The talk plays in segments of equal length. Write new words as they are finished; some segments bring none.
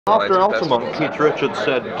After Altamont, Keith Richards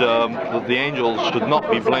said that the Angels should not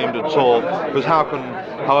be blamed at all, because how can,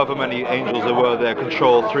 however many Angels there were there,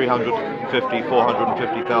 control 350,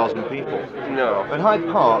 450,000 people? No. In Hyde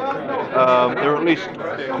Park, there are at least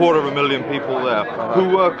 250,000 people there who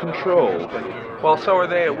were controlled. Well, so were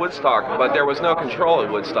they at Woodstock, but there was no control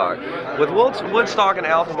at Woodstock. With Woodstock and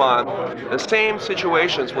Altamont, the same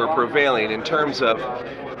situations were prevailing in terms of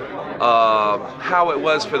how it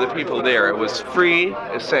was for the people there. It was free,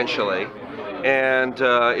 essentially, and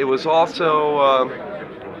it was also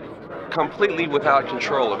completely without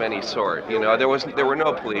control of any sort. You know, there were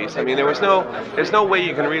no police. I mean, there's no way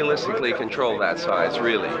you can realistically control that size,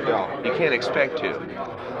 really. You can't expect to.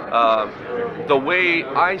 The way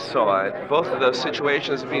I saw it, both of those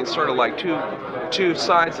situations being sort of like two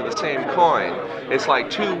sides of the same coin. It's like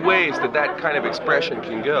two ways that kind of expression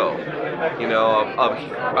can go. You know, of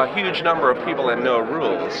a huge number of people and no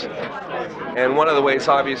rules. And one of the ways,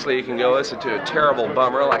 obviously, you can go is into a terrible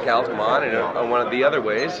bummer like Altamont, and one of the other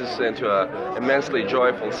ways is into an immensely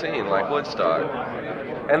joyful scene like Woodstock.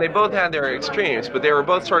 And they both had their extremes, but they were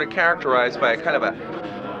both sort of characterized by a kind of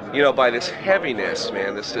a, you know, by this heaviness,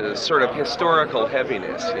 man, this sort of historical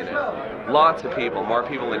heaviness, you know. Lots of people, more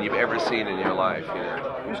people than you've ever seen in your life, you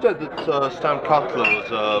know. You said that Stan Cutler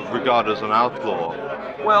was regarded as an outlaw.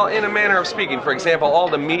 Well, in a manner of speaking, for example, all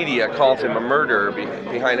the media called him a murderer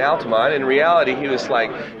behind Altamont. In reality, he was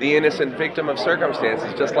like the innocent victim of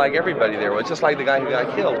circumstances, just like everybody there was, just like the guy who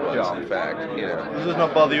got killed was, in fact, you know. Does this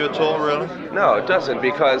not bother you at all, really? No, it doesn't,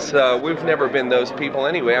 because we've never been those people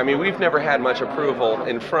anyway. I mean, we've never had much approval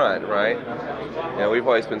in front, right? You know, we've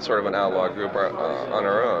always been sort of an outlaw group on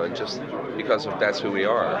our own, just because that's who we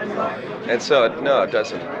are. And so, no, it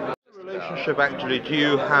doesn't. What relationship actually do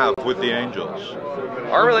you have with the Angels?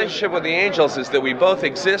 Our relationship with the Angels is that we both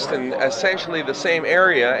exist in essentially the same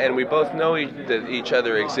area, and we both know that each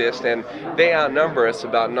other exists, and they outnumber us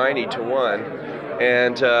about 90 to 1,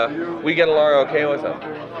 and we get along okay with them.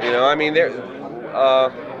 You know, I mean,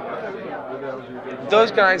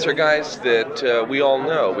 those guys are guys that we all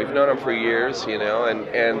know. We've known them for years, you know,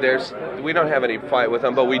 and we don't have any fight with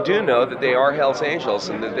them, but we do know that they are Hell's Angels,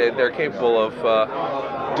 and that they're capable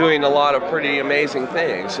of doing a lot of pretty amazing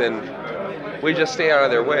things, and we just stay out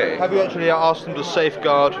of their way. Have you actually asked them to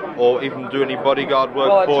safeguard or even do any bodyguard work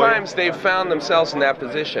for you? Well, at times they've found themselves in that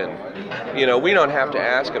position. You know, we don't have to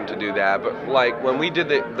ask them to do that, but like when we did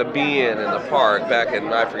the be-in in the park back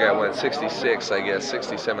in, I forget when, 66, I guess,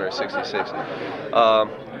 67 or 66,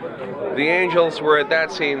 the Angels were at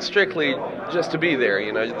that scene strictly just to be there,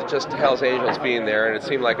 you know, just Hell's Angels being there, and it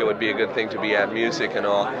seemed like it would be a good thing to be at music and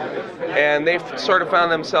all. And they've sort of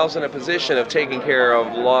found themselves in a position of taking care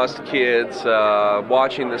of lost kids,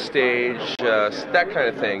 watching the stage, that kind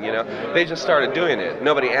of thing, you know. They just started doing it.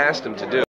 Nobody asked them to do it.